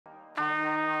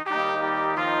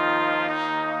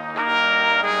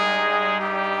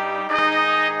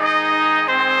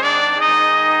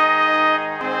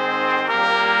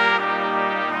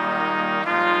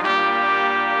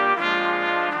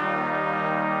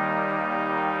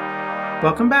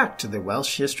Welcome back to the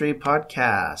Welsh History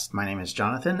Podcast. My name is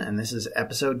Jonathan, and this is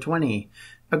episode 20,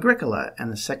 Agricola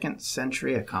and the 2nd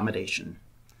Century Accommodation.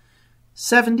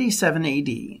 77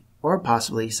 AD, or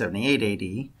possibly 78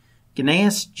 AD,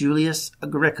 Gnaeus Julius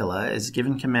Agricola is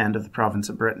given command of the province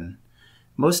of Britain.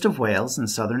 Most of Wales and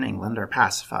southern England are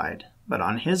pacified, but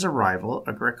on his arrival,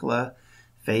 Agricola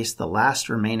faced the last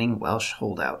remaining Welsh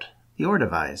holdout, the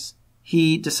Ordovais.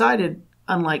 He decided,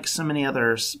 unlike so many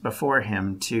others before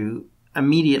him, to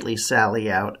immediately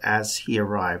sally out as he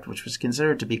arrived, which was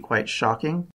considered to be quite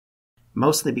shocking,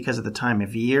 mostly because of the time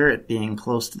of year, it being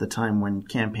close to the time when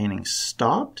campaigning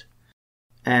stopped.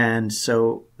 And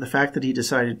so the fact that he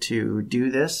decided to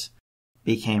do this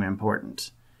became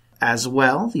important. As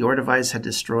well, the Ordovais had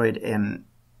destroyed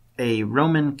a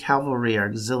Roman cavalry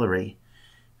auxiliary,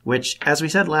 which, as we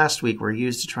said last week, were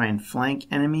used to try and flank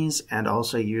enemies and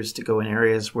also used to go in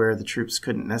areas where the troops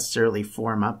couldn't necessarily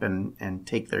form up and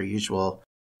take their usual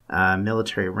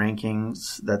military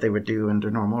rankings that they would do under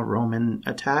normal Roman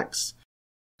attacks.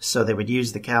 So they would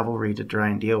use the cavalry to try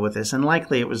and deal with this. And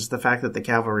likely it was the fact that the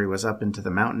cavalry was up into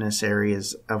the mountainous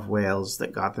areas of Wales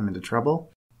that got them into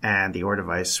trouble, and the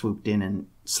Ordovais swooped in and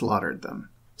slaughtered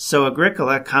them. So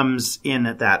Agricola comes in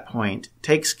at that point,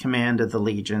 takes command of the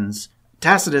legions.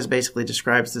 Tacitus basically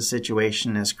describes the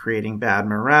situation as creating bad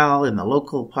morale in the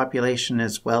local population,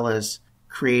 as well as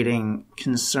creating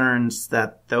concerns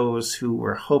that those who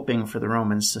were hoping for the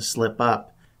Romans to slip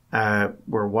up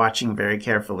were watching very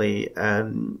carefully.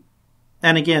 And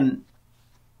again,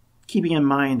 keeping in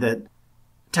mind that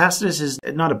Tacitus is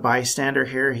not a bystander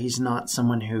here. He's not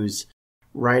someone who's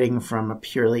writing from a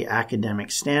purely academic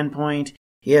standpoint.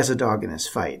 He has a dog in this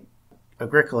fight.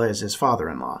 Agricola is his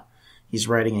father-in-law. He's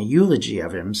writing a eulogy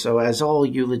of him, so as all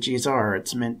eulogies are,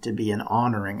 it's meant to be an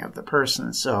honoring of the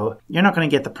person. So you're not going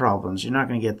to get the problems. You're not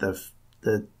going to get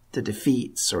the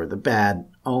defeats or the bad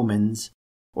omens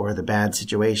or the bad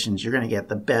situations. You're going to get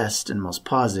the best and most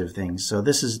positive things. So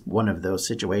this is one of those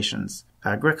situations.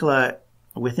 Agricola,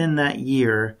 within that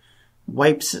year,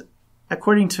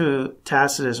 according to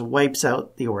Tacitus, wipes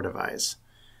out the Ordovais.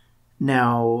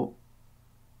 Now,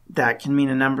 that can mean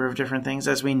a number of different things.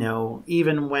 As we know,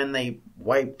 even when they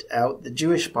wiped out the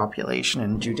Jewish population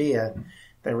in Judea,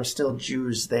 there were still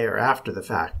Jews there after the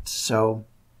fact. So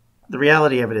the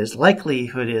reality of it is,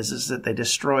 likelihood is that they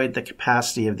destroyed the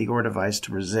capacity of the Ordovais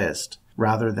to resist,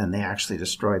 rather than they actually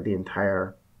destroyed the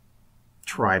entire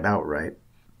tribe outright,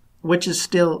 which is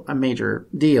still a major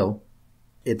deal.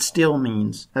 It still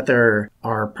means that there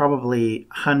are probably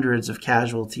hundreds of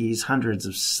casualties, hundreds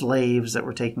of slaves that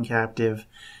were taken captive.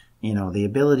 You know, the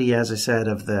ability, as I said,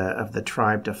 of the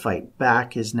tribe to fight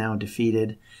back is now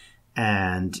defeated,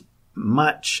 and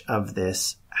much of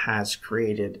this has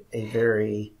created a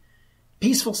very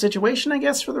peaceful situation, I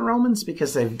guess, for the Romans,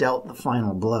 because they've dealt the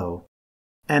final blow.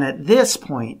 And at this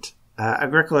point,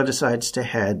 Agricola decides to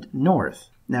head north.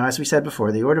 Now, as we said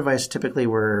before, the Ordovais typically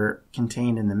were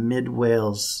contained in the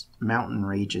mid-Wales mountain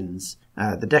regions.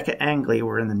 The Deca Angli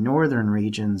were in the northern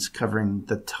regions, covering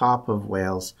the top of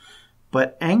Wales.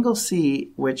 But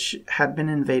Anglesey, which had been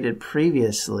invaded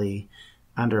previously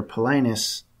under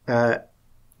Paulinus,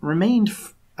 remained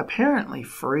apparently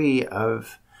free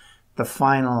of the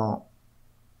final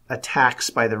attacks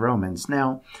by the Romans.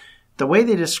 Now, the way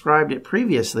they described it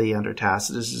previously under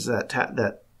Tacitus is that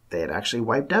they had actually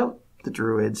wiped out the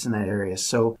Druids in that area.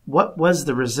 So what was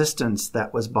the resistance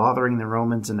that was bothering the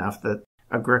Romans enough that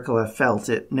Agricola felt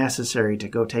it necessary to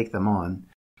go take them on?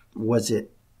 Was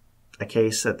it a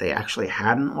case that they actually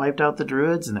hadn't wiped out the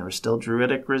Druids and there was still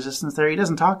Druidic resistance there? He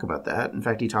doesn't talk about that. In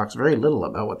fact, he talks very little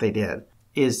about what they did.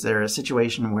 Is there a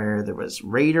situation where there was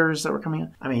raiders that were coming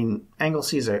in? I mean,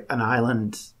 Anglesey is an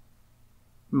island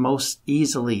most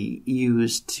easily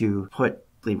used to put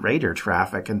the raider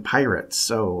traffic and pirates.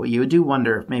 So you do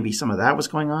wonder if maybe some of that was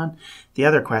going on. The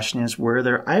other question is, were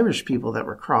there Irish people that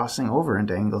were crossing over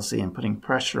into Anglesey and putting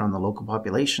pressure on the local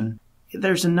population?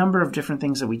 There's a number of different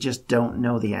things that we just don't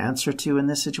know the answer to in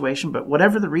this situation, but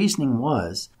whatever the reasoning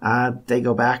was, they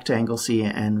go back to Anglesey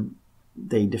and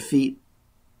they defeat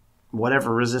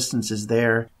whatever resistance is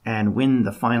there and win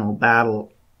the final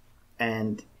battle.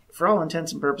 And for all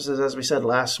intents and purposes, as we said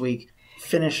last week,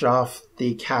 finish off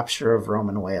the capture of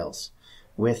Roman Wales.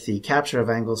 With the capture of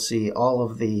Anglesey, all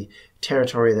of the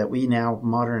territory that we now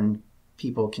modern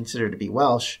people consider to be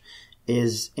Welsh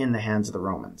is in the hands of the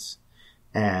Romans.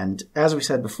 And as we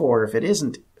said before, if it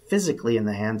isn't physically in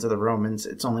the hands of the Romans,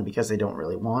 it's only because they don't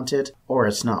really want it, or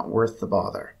it's not worth the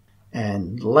bother.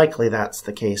 And likely that's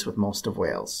the case with most of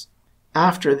Wales.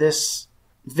 After this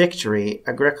victory,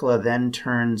 Agricola then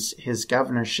turns his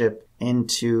governorship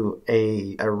into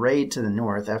a raid to the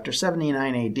north after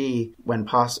 79 AD, when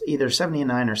either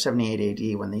 79 or 78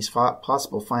 AD, when these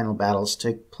possible final battles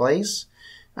took place,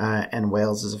 and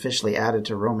Wales is officially added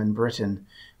to Roman Britain.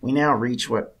 We now reach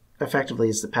what effectively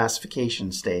is the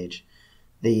pacification stage.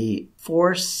 The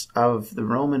force of the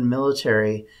Roman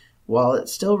military, while it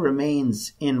still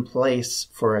remains in place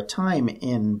for a time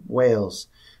in Wales,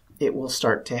 it will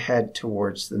start to head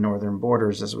towards the northern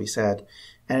borders, as we said,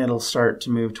 and it'll start to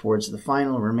move towards the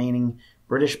final remaining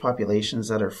British populations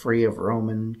that are free of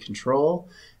Roman control,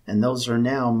 and those are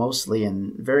now mostly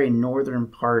in very northern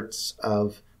parts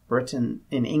of Britain,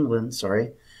 in England,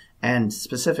 and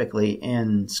specifically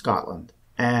in Scotland.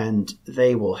 And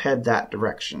they will head that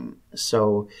direction.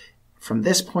 So from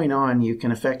this point on, you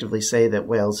can effectively say that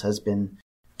Wales has been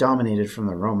dominated from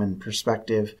the Roman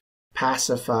perspective,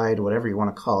 pacified, whatever you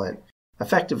want to call it.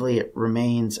 Effectively, it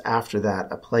remains after that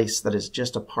a place that is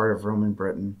just a part of Roman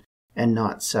Britain and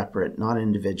not separate, not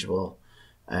individual.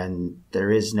 And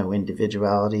there is no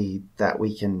individuality that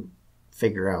we can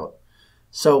figure out.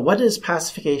 So what does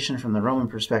pacification from the Roman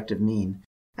perspective mean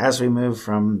as we move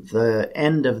from the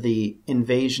end of the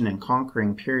invasion and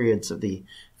conquering periods of the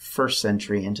 1st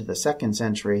century into the 2nd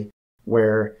century,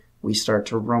 where we start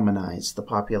to Romanize the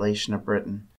population of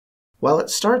Britain? Well, it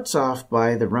starts off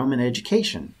by the Roman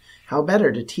education. How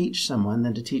better to teach someone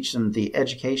than to teach them the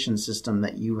education system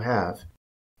that you have?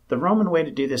 The Roman way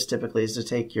to do this typically is to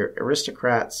take your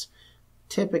aristocrats,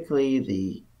 typically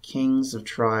the kings of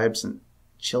tribes and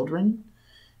children,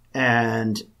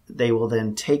 and they will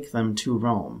then take them to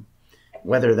Rome.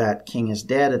 Whether that king is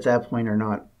dead at that point or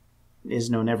not is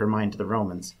never mind to the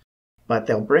Romans. But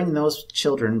they'll bring those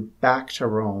children back to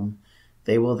Rome.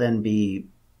 They will then be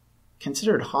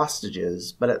considered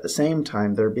hostages, but at the same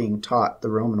time they're being taught the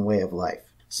Roman way of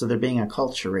life. So they're being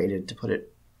acculturated, to put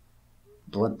it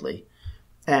bluntly.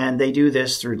 And they do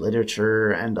this through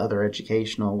literature and other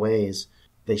educational ways.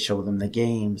 They show them the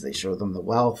games, they show them the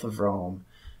wealth of Rome.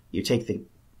 You take the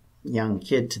young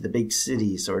kid to the big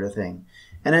city sort of thing.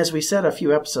 And as we said a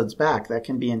few episodes back, that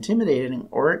can be intimidating,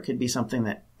 or it could be something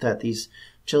that these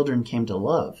children came to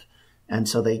love. And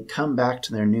so they come back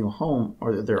to their new home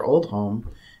or their old home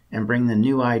and bring the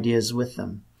new ideas with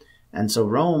them. And so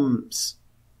Rome's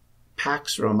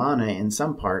Pax Romana in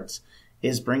some parts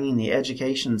is bringing the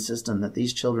education system that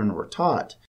these children were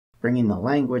taught, bringing the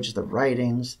language, the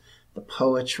writings, the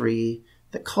poetry,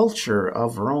 the culture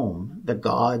of Rome, the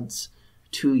gods,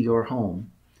 to your home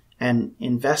and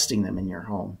investing them in your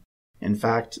home. In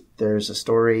fact, there's a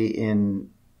story in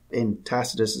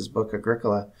Tacitus's book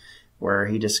Agricola where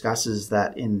he discusses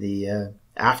that in the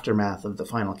aftermath of the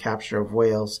final capture of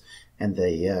Wales and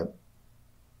the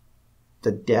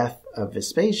death of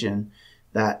Vespasian,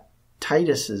 that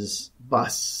Titus's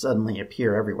busts suddenly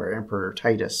appear everywhere, Emperor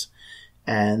Titus,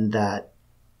 and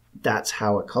that's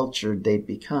how acculturated they'd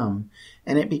become.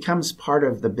 And it becomes part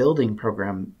of the building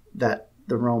program that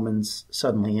the Romans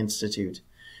suddenly institute,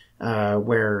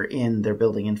 wherein they're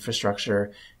building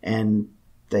infrastructure and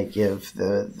they give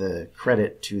the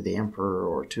credit to the emperor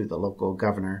or to the local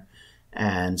governor.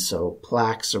 And so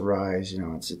plaques arise,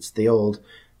 it's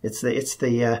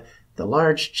the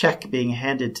large check being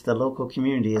handed to the local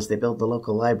community as they build the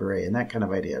local library and that kind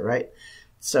of idea, right?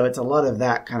 So it's a lot of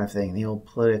that kind of thing, the old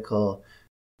political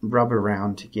rub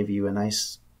around to give you a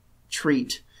nice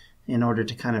treat in order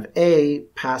to kind of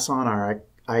pass on our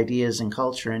ideas and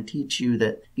culture and teach you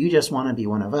that you just want to be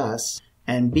one of us,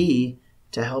 and B,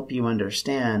 to help you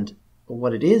understand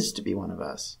what it is to be one of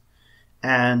us.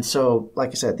 And so, like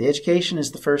I said, the education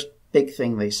is the first big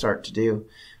thing they start to do.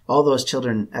 All those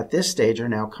children at this stage are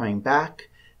now coming back,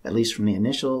 at least from the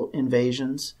initial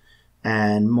invasions,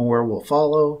 and more will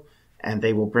follow, and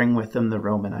they will bring with them the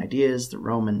Roman ideas, the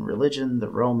Roman religion, the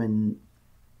Roman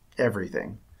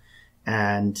everything.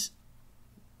 And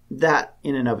that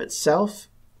in and of itself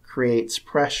creates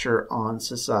pressure on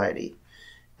society.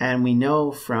 And we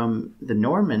know from the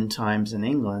Norman times in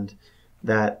England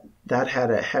that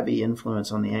had a heavy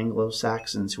influence on the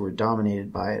Anglo-Saxons who were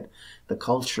dominated by it. The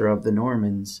culture of the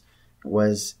Normans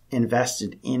was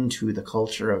invested into the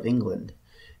culture of England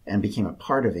and became a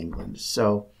part of England.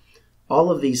 So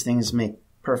all of these things make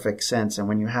perfect sense. And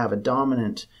when you have a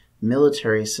dominant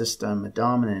military system, a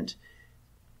dominant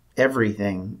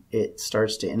everything, it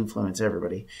starts to influence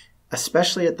everybody,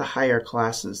 especially at the higher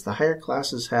classes. The higher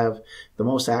classes have the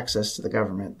most access to the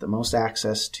government, the most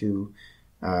access to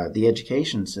the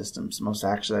education systems, the most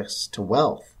access to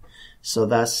wealth. So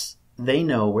thus, they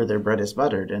know where their bread is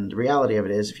buttered. And the reality of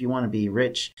it is, if you want to be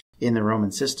rich in the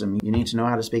Roman system, you need to know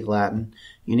how to speak Latin.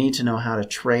 You need to know how to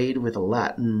trade with the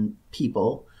Latin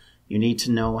people. You need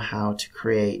to know how to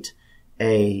create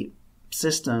a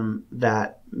system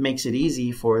that makes it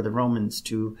easy for the Romans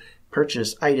to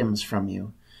purchase items from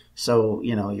you. So,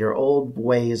 your old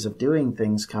ways of doing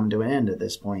things come to an end at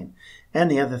this point. And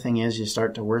the other thing is you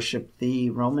start to worship the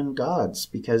Roman gods,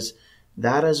 because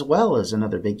that as well is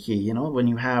another big key. When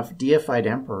you have deified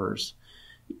emperors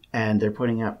and they're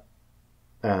putting up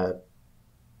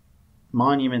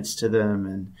monuments to them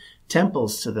and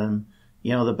temples to them,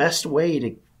 the best way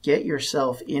to get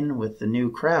yourself in with the new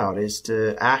crowd is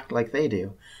to act like they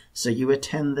do. So you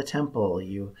attend the temple,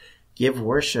 you give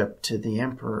worship to the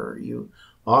emperor, you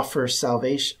offer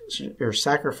salvation or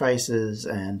sacrifices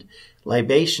and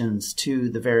libations to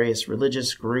the various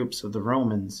religious groups of the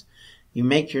Romans. You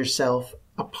make yourself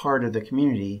a part of the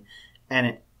community, and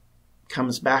it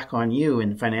comes back on you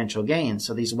in financial gain.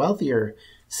 So these wealthier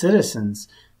citizens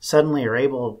suddenly are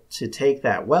able to take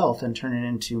that wealth and turn it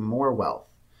into more wealth.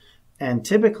 And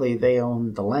typically they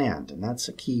own the land, and that's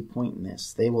a key point in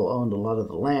this. They will own a lot of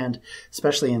the land,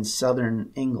 especially in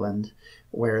southern England,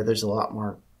 where there's a lot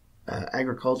more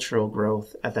agricultural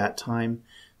growth at that time.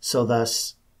 So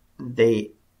thus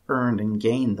they earned and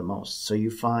gained the most. So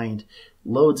you find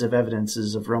loads of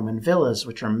evidences of Roman villas,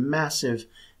 which are massive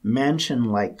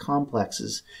mansion-like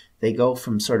complexes. They go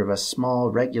from sort of a small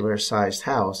regular-sized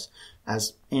house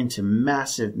as into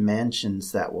massive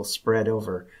mansions that will spread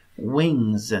over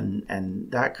wings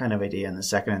and that kind of idea in the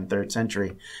 2nd and 3rd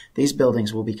century. These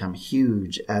buildings will become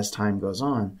huge as time goes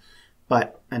on.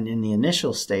 And in the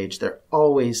initial stage, they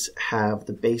always have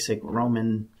the basic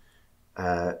Roman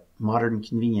modern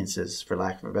conveniences, for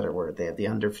lack of a better word. They have the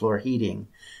underfloor heating.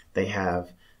 They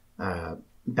have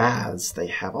baths. They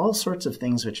have all sorts of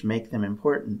things which make them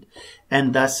important.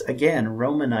 And thus, again,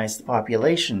 Romanize the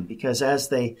population, because as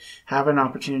they have an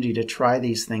opportunity to try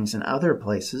these things in other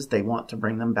places, they want to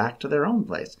bring them back to their own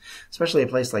place, especially a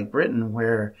place like Britain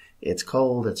where it's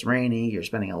cold, it's rainy, you're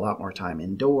spending a lot more time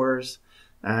indoors.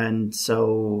 And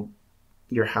so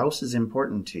your house is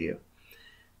important to you.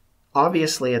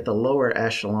 Obviously, at the lower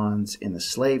echelons, in the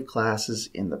slave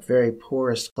classes, in the very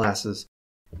poorest classes,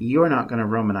 you're not going to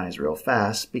Romanize real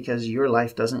fast, because your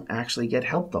life doesn't actually get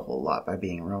helped a whole lot by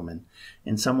being Roman.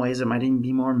 In some ways, it might even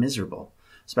be more miserable,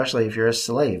 especially if you're a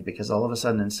slave, because all of a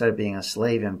sudden, instead of being a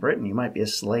slave in Britain, you might be a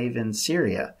slave in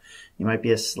Syria. You might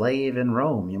be a slave in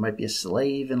Rome. You might be a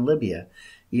slave in Libya.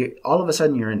 All of a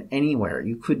sudden, you're in anywhere.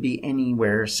 You could be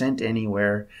anywhere, sent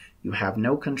anywhere. You have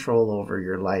no control over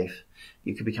your life.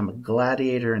 You could become a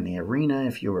gladiator in the arena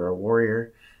if you were a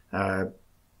warrior.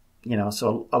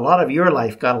 So a lot of your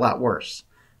life got a lot worse.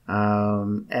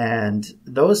 And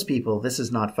those people, this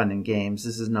is not fun and games.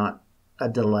 This is not a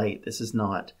delight. This is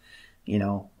not,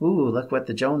 ooh, look what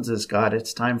the Joneses got.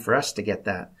 It's time for us to get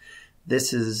that.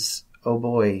 This is, oh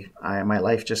boy, my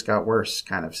life just got worse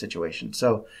kind of situation.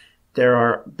 So there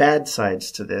are bad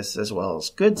sides to this as well as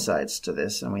good sides to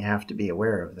this, and we have to be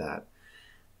aware of that.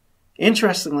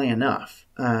 Interestingly enough,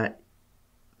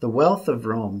 the wealth of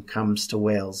Rome comes to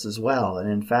Wales as well. And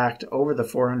in fact, over the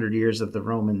 400 years of the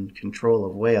Roman control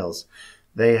of Wales,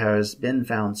 there has been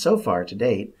found so far to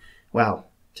date,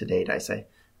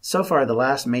 so far the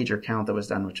last major count that was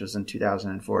done, which was in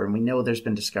 2004, and we know there's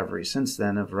been discoveries since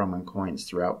then of Roman coins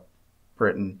throughout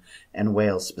Britain and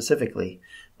Wales specifically.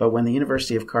 But when the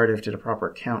University of Cardiff did a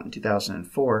proper count in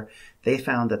 2004, they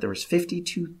found that there was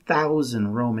 52,000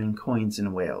 Roman coins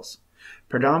in Wales,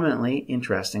 predominantly,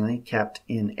 interestingly, kept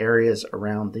in areas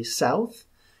around the south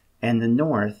and the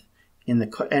north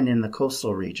and in the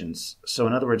coastal regions. So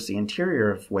in other words, the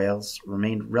interior of Wales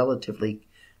remained relatively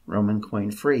Roman coin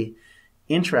free.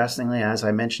 Interestingly, as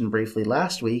I mentioned briefly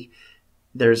last week,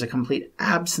 there's a complete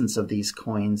absence of these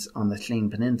coins on the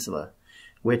Llŷn Peninsula,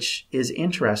 which is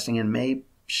interesting and may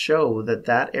show that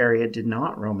that area did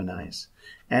not Romanize.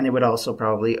 And it would also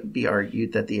probably be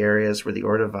argued that the areas where the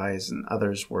Ordovais and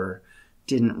others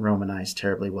didn't Romanize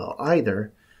terribly well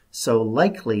either. So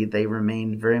likely they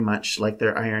remained very much like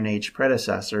their Iron Age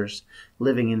predecessors,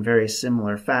 living in very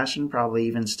similar fashion, probably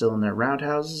even still in their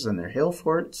roundhouses and their hill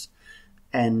forts,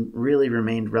 and really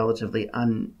remained relatively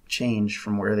unchanged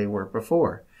from where they were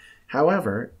before.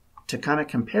 However, to kind of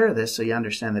compare this so you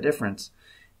understand the difference,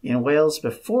 in Wales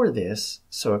before this,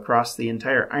 so across the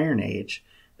entire Iron Age,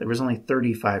 there was only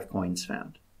 35 coins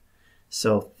found.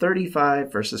 So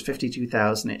 35 versus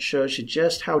 52,000, it shows you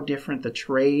just how different the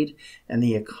trade and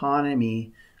the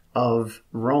economy of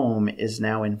Rome is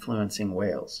now influencing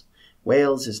Wales.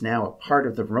 Wales is now a part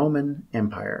of the Roman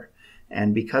Empire,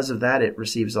 and because of that, it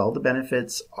receives all the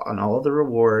benefits and all the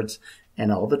rewards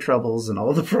and all the troubles and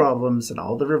all the problems and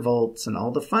all the revolts and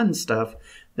all the fun stuff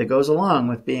that goes along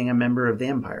with being a member of the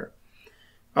empire.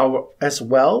 Oh, as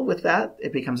well with that,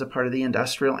 it becomes a part of the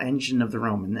industrial engine of the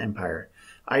Roman Empire.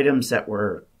 Items that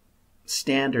were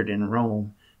standard in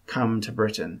Rome come to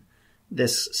Britain.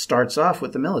 This starts off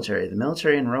with the military. The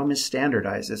military in Rome is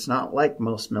standardized. It's not like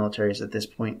most militaries at this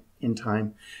point in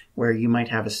time where you might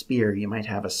have a spear, you might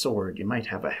have a sword, you might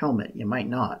have a helmet, you might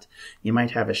not. You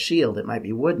might have a shield. It might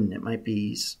be wooden. It might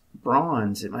be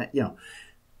bronze. It might,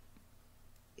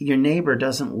 your neighbor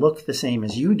doesn't look the same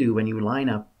as you do when you line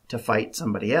up to fight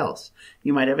somebody else.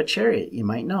 You might have a chariot. You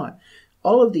might not.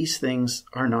 All of these things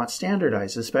are not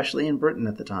standardized, especially in Britain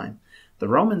at the time. The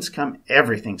Romans come,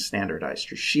 everything's standardized.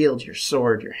 Your shield, your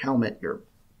sword, your helmet,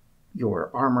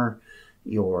 your armor,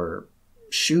 your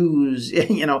shoes,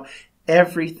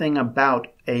 everything about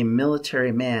a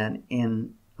military man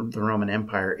in the Roman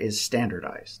Empire is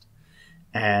standardized.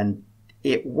 And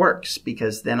it works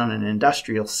because then on an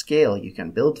industrial scale, you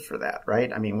can build for that,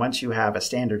 right? I mean, once you have a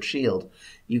standard shield,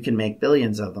 you can make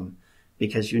billions of them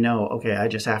because okay, I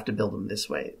just have to build them this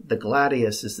way. The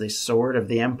gladius is the sword of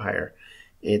the empire.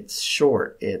 It's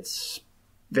short. It's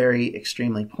very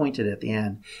extremely pointed at the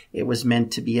end. It was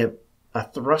meant to be a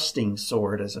thrusting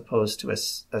sword as opposed to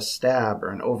a stab or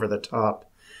an over-the-top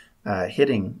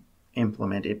hitting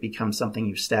implement. It becomes something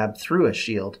you stab through a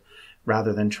shield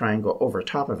rather than try and go over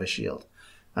top of a shield.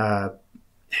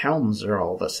 Helms are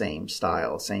all the same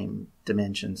style, same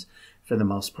dimensions for the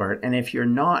most part. And if you're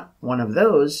not one of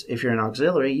those, if you're an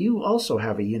auxiliary, you also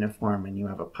have a uniform and you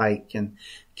have a pike, and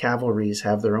cavalries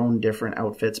have their own different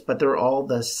outfits, but they're all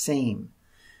the same.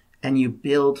 And you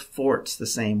build forts the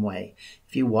same way.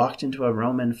 If you walked into a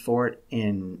Roman fort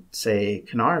in, say,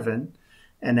 Carnarvon,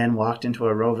 and then walked into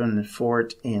a Roman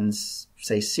fort in,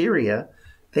 say, Syria,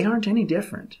 they aren't any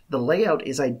different. The layout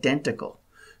is identical.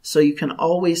 So you can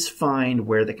always find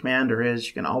where the commander is.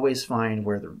 You can always find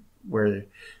where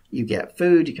you get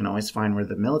food. You can always find where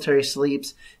the military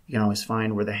sleeps. You can always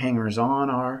find where the hangers-on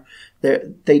are.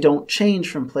 They don't change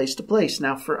from place to place.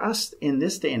 Now, for us in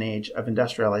this day and age of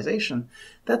industrialization,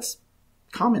 that's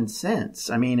common sense.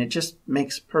 I mean, it just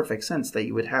makes perfect sense that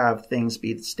you would have things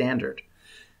be the standard.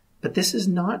 But this is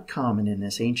not common in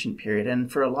this ancient period.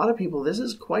 And for a lot of people, this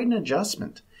is quite an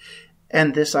adjustment.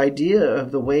 And this idea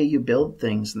of the way you build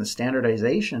things and the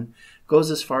standardization goes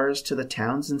as far as to the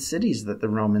towns and cities that the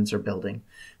Romans are building.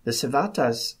 The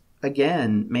civitas,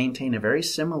 again, maintain a very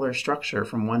similar structure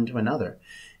from one to another.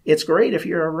 It's great if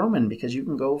you're a Roman because you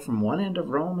can go from one end of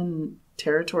Roman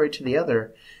territory to the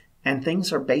other and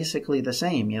things are basically the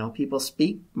same. People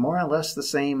speak more or less the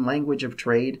same language of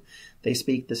trade. They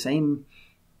speak the same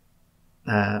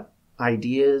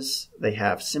ideas. They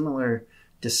have similar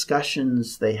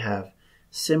discussions. They have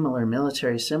similar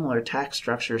military, similar tax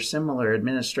structure, similar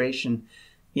administration.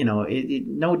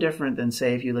 No different than,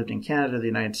 say, if you lived in Canada, the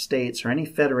United States, or any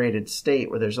federated state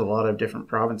where there's a lot of different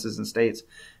provinces and states.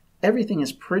 Everything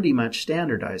is pretty much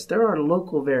standardized. There are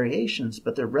local variations,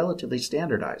 but they're relatively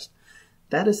standardized.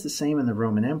 That is the same in the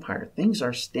Roman Empire. Things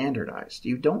are standardized.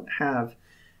 You don't have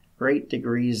great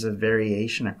degrees of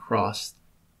variation across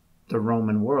the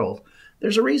Roman world.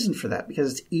 There's a reason for that,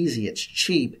 because it's easy, it's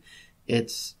cheap,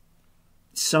 it's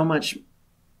so much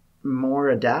more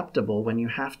adaptable when you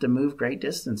have to move great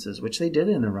distances, which they did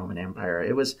in the Roman Empire.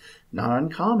 It was not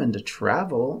uncommon to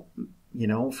travel,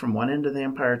 from one end of the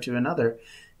empire to another.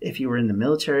 If you were in the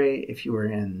military, if you were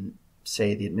in,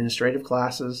 say, the administrative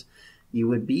classes, you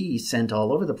would be sent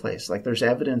all over the place. Like, there's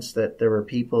evidence that there were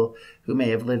people who may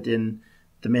have lived in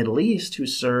the Middle East who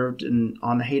served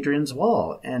on the Hadrian's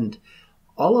Wall. And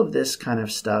all of this kind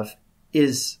of stuff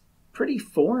is pretty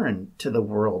foreign to the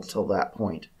world till that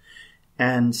point.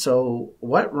 And so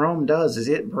what Rome does is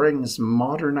it brings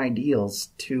modern ideals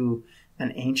to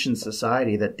an ancient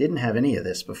society that didn't have any of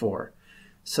this before.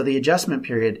 So the adjustment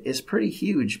period is pretty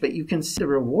huge, but you can see the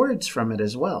rewards from it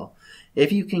as well.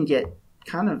 If you can get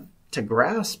kind of to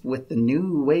grasp with the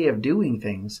new way of doing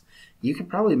things, you can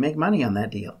probably make money on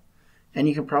that deal. And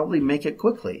you can probably make it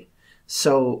quickly.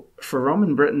 So for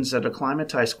Roman Britons that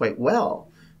acclimatized quite well,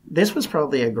 this was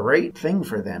probably a great thing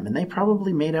for them, and they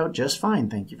probably made out just fine,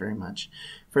 thank you very much.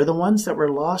 For the ones that were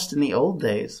lost in the old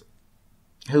days,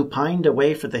 who pined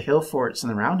away for the hill forts and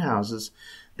the roundhouses,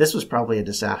 this was probably a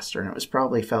disaster, and it was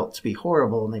probably felt to be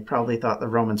horrible, and they probably thought the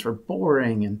Romans were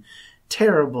boring and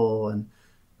terrible and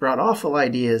brought awful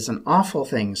ideas and awful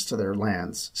things to their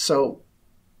lands. So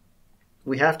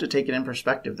we have to take it in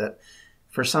perspective that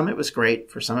for some it was great,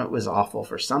 for some it was awful,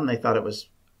 for some they thought it was,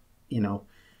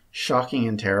 shocking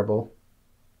and terrible.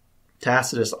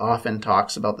 Tacitus often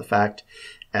talks about the fact,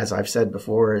 as I've said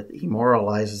before, he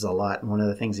moralizes a lot. And one of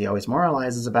the things he always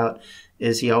moralizes about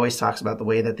is he always talks about the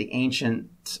way that the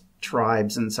ancient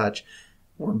tribes and such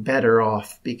were better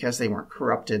off because they weren't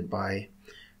corrupted by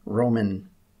Roman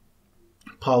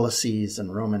policies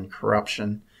and Roman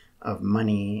corruption of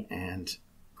money and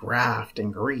graft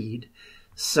and greed.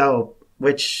 So,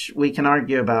 which we can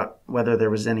argue about whether there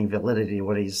was any validity to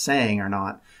what he's saying or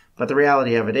not. But the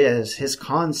reality of it is, his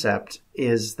concept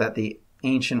is that the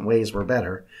ancient ways were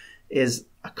better, is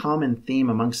a common theme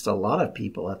amongst a lot of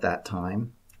people at that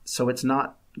time. So it's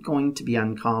not going to be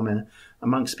uncommon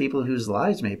amongst people whose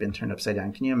lives may have been turned upside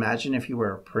down. Can you imagine if you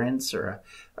were a prince or an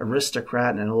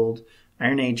aristocrat in an old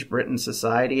Iron Age Britain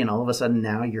society, and all of a sudden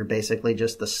now you're basically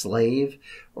just a slave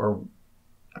or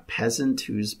a peasant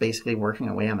who's basically working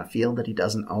away on a field that he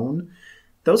doesn't own?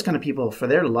 Those kind of people, for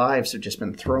their lives, have just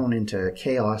been thrown into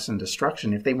chaos and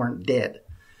destruction if they weren't dead.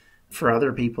 For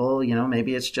other people,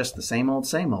 maybe it's just the same old,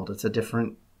 same old. It's a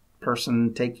different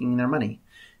person taking their money,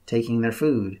 taking their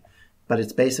food. But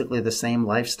it's basically the same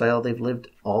lifestyle they've lived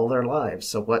all their lives.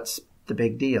 So what's the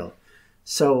big deal?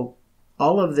 So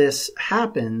all of this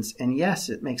happens, and yes,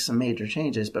 it makes some major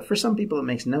changes. But for some people, it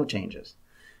makes no changes.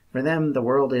 For them, the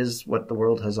world is what the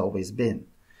world has always been.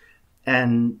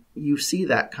 And you see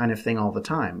that kind of thing all the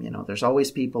time. There's always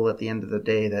people at the end of the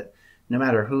day that no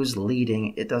matter who's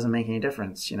leading, it doesn't make any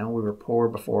difference. We were poor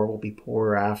before, we'll be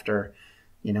poorer after.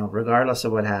 Regardless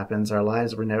of what happens, our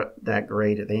lives were never that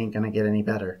great. They ain't going to get any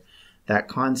better. That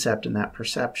concept and that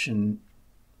perception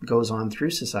goes on through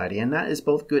society, and that is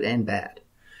both good and bad.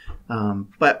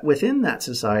 But within that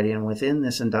society and within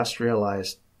this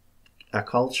industrialized,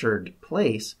 accultured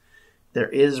place, there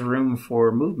is room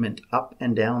for movement up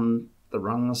and down the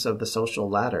rungs of the social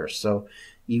ladder. So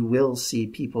you will see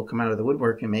people come out of the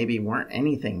woodwork and maybe weren't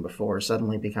anything before,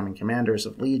 suddenly becoming commanders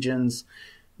of legions,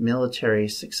 military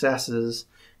successes.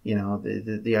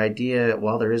 The idea,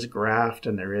 while there is graft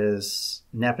and there is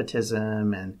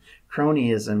nepotism and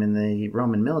cronyism in the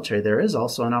Roman military, there is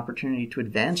also an opportunity to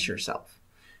advance yourself.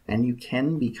 And you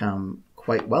can become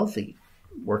quite wealthy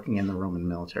working in the Roman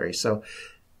military. So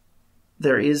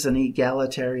there is an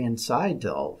egalitarian side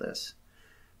to all this.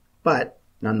 But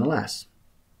nonetheless,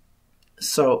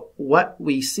 so what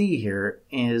we see here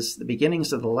is the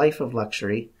beginnings of the life of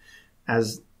luxury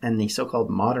and the so-called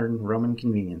modern Roman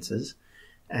conveniences.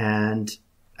 And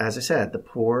as I said, the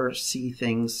poor see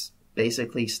things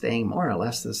basically staying more or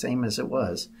less the same as it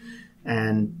was.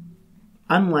 And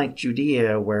unlike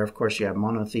Judea, where of course you have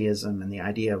monotheism and the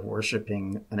idea of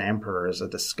worshiping an emperor is a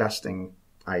disgusting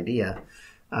idea,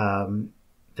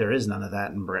 there is none of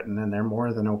that in Britain, and they're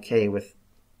more than okay with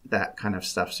that kind of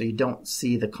stuff. So you don't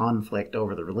see the conflict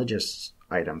over the religious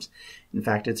items. In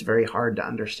fact, it's very hard to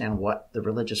understand what the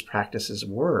religious practices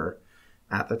were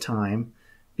at the time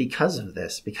because of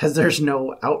this, because there's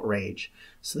no outrage.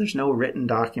 So there's no written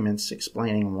documents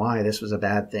explaining why this was a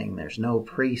bad thing. There's no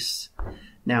priests.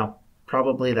 Now,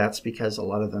 probably that's because a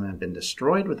lot of them have been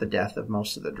destroyed with the death of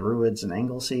most of the Druids and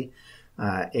Anglesey.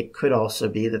 It could also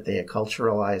be that they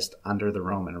acculturalized under the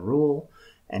Roman rule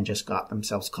and just got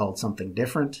themselves called something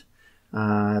different.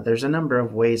 There's a number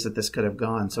of ways that this could have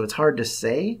gone. So it's hard to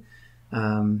say.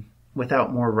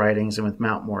 Without more writings and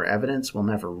without more evidence, we'll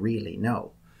never really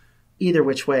know. Either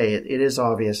which way, it is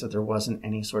obvious that there wasn't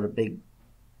any sort of big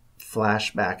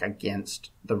flashback against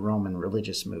the Roman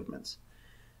religious movements.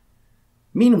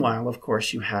 Meanwhile, of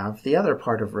course, you have the other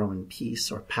part of Roman peace,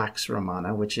 or Pax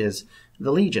Romana, which is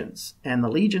the legions. And the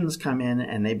legions come in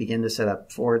and they begin to set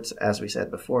up forts. As we said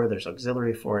before, there's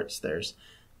auxiliary forts, there's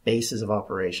bases of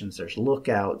operations, there's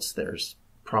lookouts, there's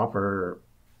proper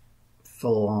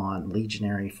full-on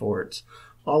legionary forts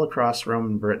all across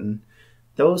Roman Britain.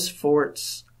 Those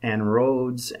forts and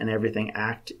roads and everything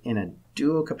act in a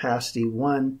dual capacity.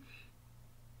 One,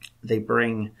 they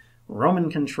bring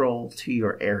Roman control to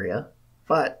your area,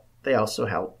 but they also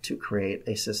help to create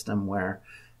a system where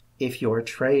if you're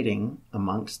trading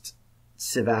amongst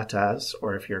civitas,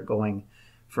 or if you're going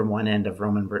from one end of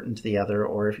Roman Britain to the other,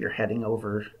 or if you're heading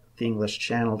over the English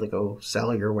Channel to go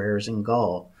sell your wares in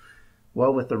Gaul,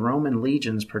 well, with the Roman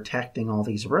legions protecting all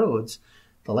these roads,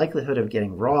 the likelihood of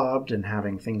getting robbed and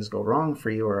having things go wrong for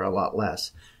you are a lot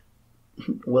less.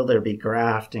 Will there be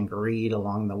graft and greed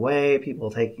along the way,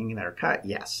 people taking their cut?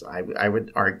 Yes, I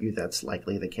would argue that's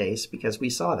likely the case, because we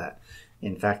saw that.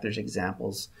 In fact, there's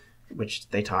examples which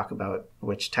they talk about,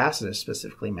 which Tacitus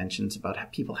specifically mentions,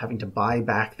 about people having to buy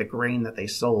back the grain that they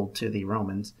sold to the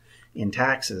Romans in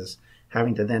taxes,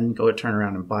 having to then go turn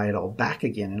around and buy it all back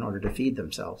again in order to feed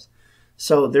themselves.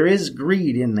 So there is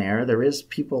greed in there. There is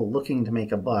people looking to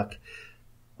make a buck.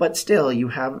 But still, you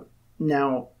have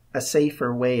now a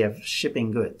safer way of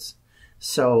shipping goods.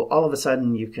 So all of a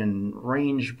sudden, you can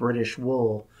range British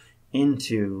wool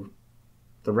into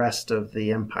the rest of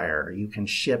the empire. You can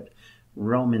ship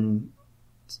Roman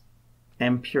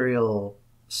imperial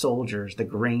soldiers, the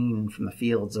grain from the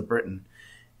fields of Britain.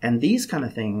 And these kind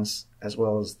of things, as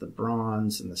well as the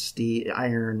bronze and the steel,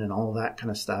 iron and all that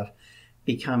kind of stuff,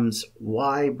 becomes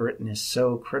why Britain is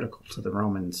so critical to the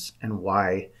Romans, and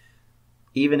why,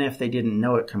 even if they didn't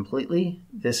know it completely,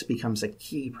 this becomes a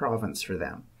key province for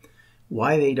them.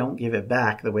 Why they don't give it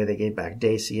back the way they gave back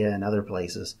Dacia and other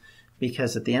places,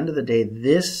 because at the end of the day,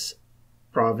 this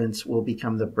province will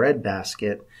become the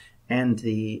breadbasket and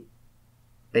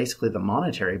basically the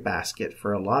monetary basket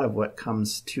for a lot of what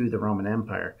comes to the Roman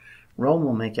Empire. Rome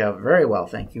will make out very well,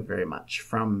 thank you very much,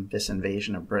 from this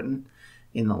invasion of Britain.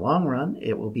 In the long run,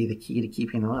 it will be the key to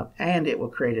keeping them up, and it will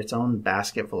create its own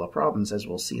basket full of problems, as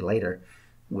we'll see later,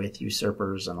 with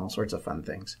usurpers and all sorts of fun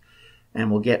things. And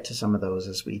we'll get to some of those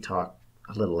as we talk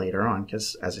a little later on,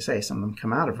 because, as I say, some of them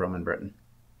come out of Roman Britain.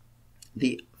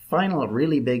 The final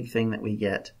really big thing that we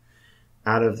get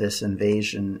out of this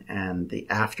invasion and the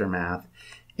aftermath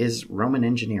is Roman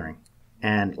engineering.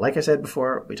 And like I said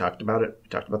before, we talked about it. We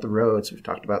talked about the roads. We've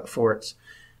talked about the forts.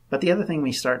 But the other thing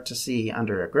we start to see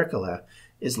under Agricola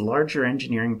is larger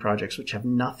engineering projects which have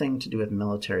nothing to do with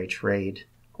military trade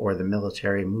or the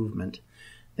military movement.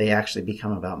 They actually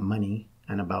become about money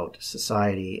and about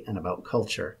society and about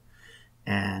culture.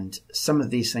 And some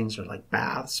of these things are like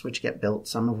baths, which get built,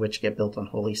 some of which get built on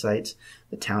holy sites.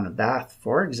 The town of Bath,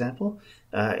 for example,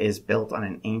 is built on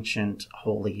an ancient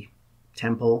holy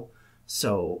temple.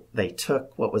 So they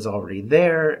took what was already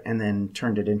there and then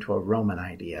turned it into a Roman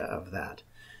idea of that.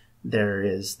 There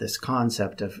is this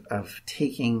concept of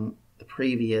taking the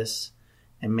previous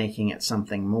and making it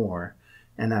something more.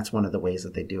 And that's one of the ways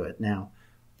that they do it. Now,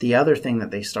 the other thing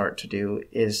that they start to do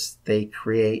is they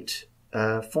create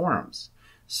forums.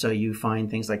 So you find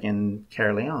things like in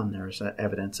Caerleon, there's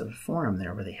evidence of a forum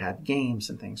there where they had games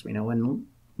and things. We know in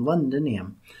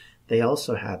Londinium, they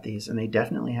also had these, and they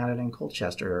definitely had it in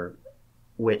Colchester,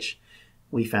 which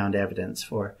we found evidence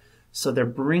for. So they're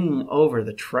bringing over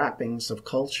the trappings of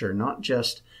culture, not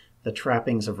just the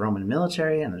trappings of Roman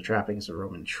military and the trappings of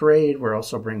Roman trade. We're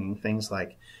also bringing things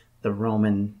like the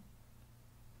Roman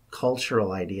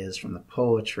cultural ideas, from the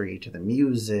poetry to the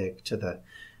music to the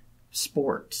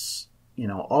sports. You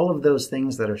know, all of those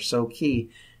things that are so key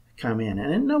come in.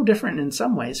 And it's no different in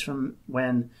some ways from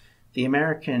when the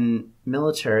American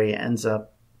military ends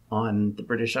up on the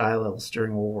British Isles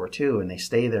during World War II, and they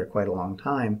stay there quite a long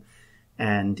time.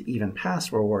 And even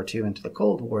past World War II into the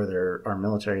Cold War, there are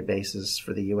military bases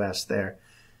for the U.S. there.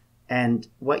 And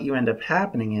what you end up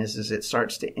happening is it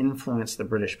starts to influence the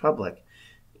British public.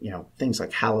 You know, things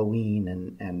like Halloween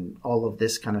and all of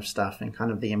this kind of stuff, and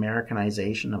kind of the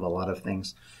Americanization of a lot of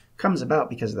things comes about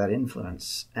because of that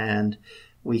influence. And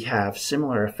we have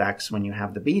similar effects when you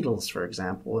have the Beatles, for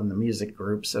example, and the music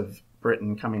groups of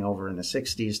Britain coming over in the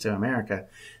 60s to America.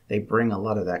 They bring a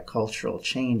lot of that cultural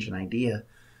change and idea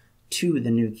to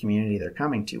the new community they're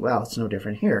coming to. Well, it's no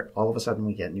different here. All of a sudden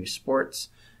we get new sports,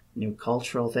 new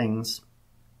cultural things,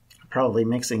 probably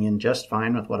mixing in just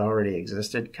fine with what already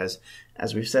existed, because,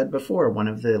 as we've said before, one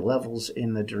of the levels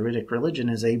in the Druidic religion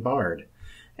is a bard.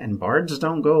 And bards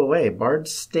don't go away.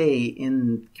 Bards stay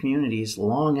in communities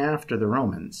long after the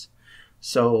Romans.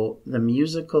 So the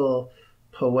musical,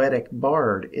 poetic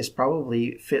bard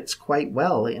probably fits quite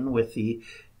well in with the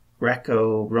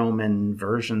Greco-Roman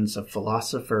versions of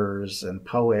philosophers and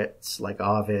poets like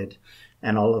Ovid,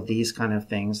 and all of these kind of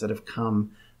things that have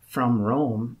come from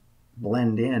Rome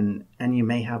blend in. And you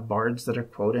may have bards that are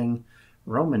quoting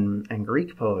Roman and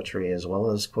Greek poetry, as well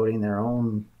as quoting their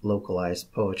own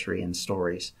localized poetry and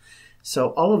stories. So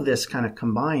all of this kind of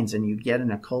combines, and you get an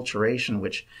acculturation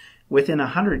which, within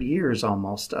 100 years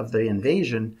almost of the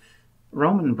invasion,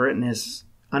 Roman Britain is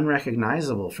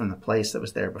unrecognizable from the place that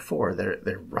was there before.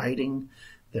 They're writing,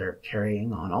 they're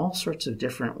carrying on all sorts of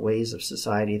different ways of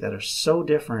society that are so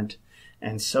different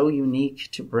and so unique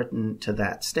to Britain to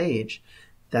that stage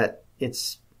that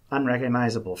it's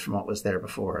unrecognizable from what was there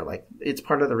before. Like, it's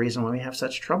part of the reason why we have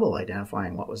such trouble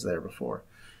identifying what was there before,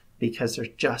 because there's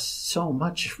just so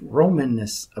much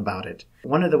Romanness about it.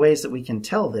 One of the ways that we can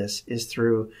tell this is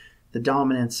through the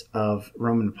dominance of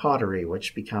Roman pottery,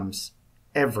 which becomes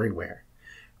everywhere.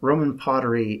 Roman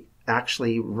pottery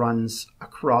actually runs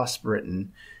across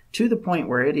Britain to the point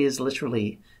where it is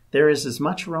literally, there is as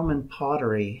much Roman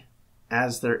pottery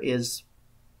as there is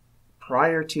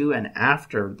prior to and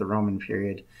after the Roman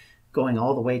period, going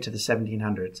all the way to the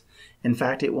 1700s. In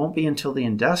fact, it won't be until the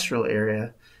industrial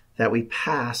era that we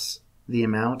pass the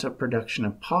amount of production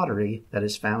of pottery that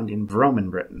is found in Roman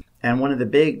Britain. And one of the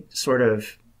big sort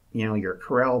of, your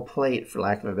Corel plate, for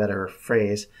lack of a better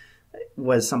phrase,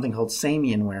 was something called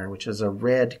Samian ware, which is a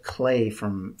red clay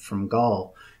from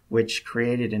Gaul, which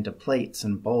created into plates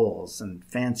and bowls and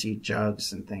fancy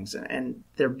jugs and things. And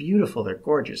they're beautiful. They're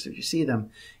gorgeous. If you see them,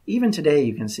 even today,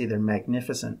 you can see they're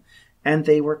magnificent. And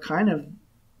they were kind of,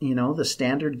 the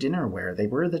standard dinnerware. They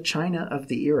were the china of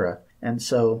the era. And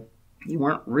so you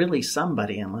weren't really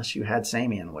somebody unless you had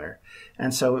Samian ware.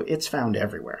 And so it's found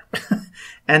everywhere.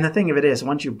 And the thing of it is,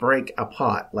 once you break a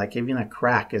pot, like even a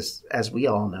crack, as we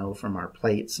all know from our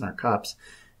plates and our cups,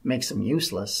 makes them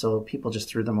useless. So people just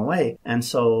threw them away. And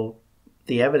so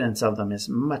the evidence of them is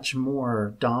much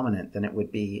more dominant than it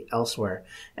would be elsewhere.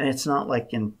 And it's not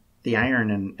like in the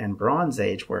Iron and Bronze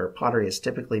Age, where pottery is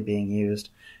typically being used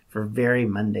for very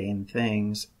mundane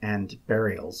things and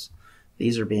burials.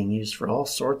 These are being used for all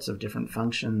sorts of different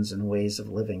functions and ways of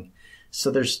living.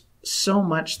 So there's so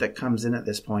much that comes in at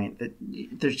this point that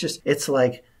it's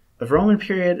like the Roman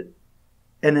period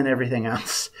and then everything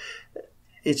else.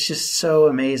 It's just so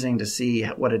amazing to see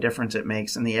what a difference it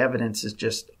makes. And the evidence is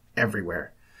just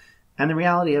everywhere. And the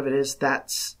reality of it is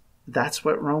that's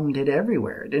what Rome did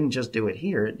everywhere. It didn't just do it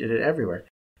here. It did it everywhere.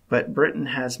 But Britain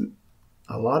has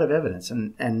a lot of evidence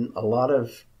and a lot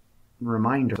of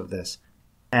reminders of this.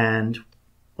 And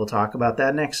we'll talk about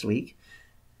that next week.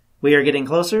 We are getting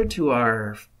closer to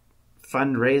our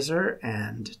fundraiser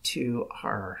and to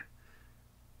our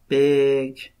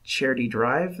big charity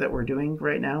drive that we're doing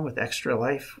right now with Extra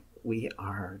Life. We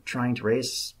are trying to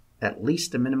raise at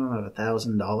least a minimum of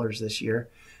 $1,000 this year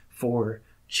for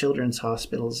children's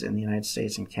hospitals in the United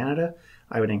States and Canada.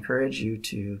 I would encourage you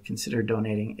to consider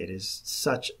donating. It is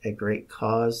such a great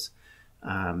cause.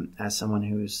 As someone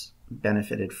who's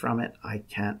benefited from it, I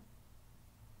can't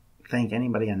thank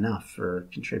anybody enough for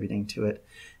contributing to it.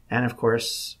 And of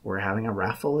course, we're having a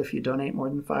raffle if you donate more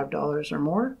than $5 or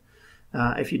more.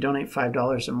 If you donate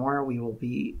 $5 or more, we will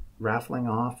be raffling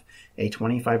off a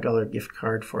 $25 gift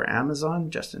card for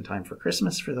Amazon, just in time for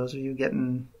Christmas, for those of you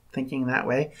thinking that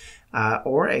way,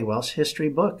 or a Welsh history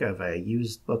book, of a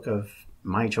used book of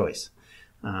my choice.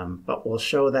 But we'll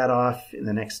show that off in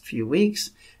the next few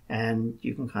weeks, and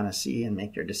you can kind of see and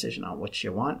make your decision on what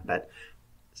you want. But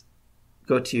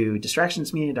go to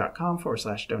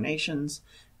distractionsmedia.com/donations,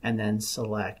 and then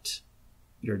select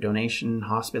your donation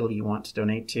hospital you want to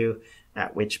donate to,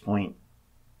 at which point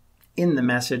in the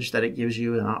message that it gives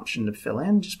you an option to fill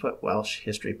in, just put Welsh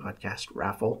History Podcast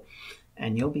Raffle,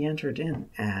 and you'll be entered in.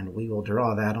 And we will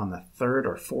draw that on the 3rd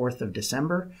or 4th of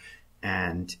December,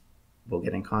 and we'll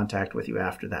get in contact with you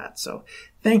after that. So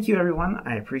thank you, everyone.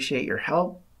 I appreciate your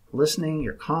help, listening,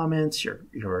 your comments,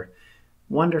 your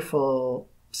wonderful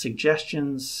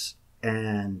suggestions,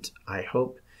 and I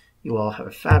hope you all have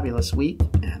a fabulous week,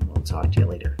 and we'll talk to you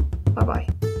later. Bye-bye.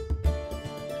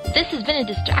 This has been a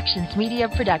Distractions Media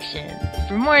production.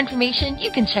 For more information,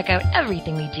 you can check out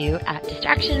everything we do at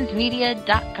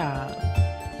distractionsmedia.com.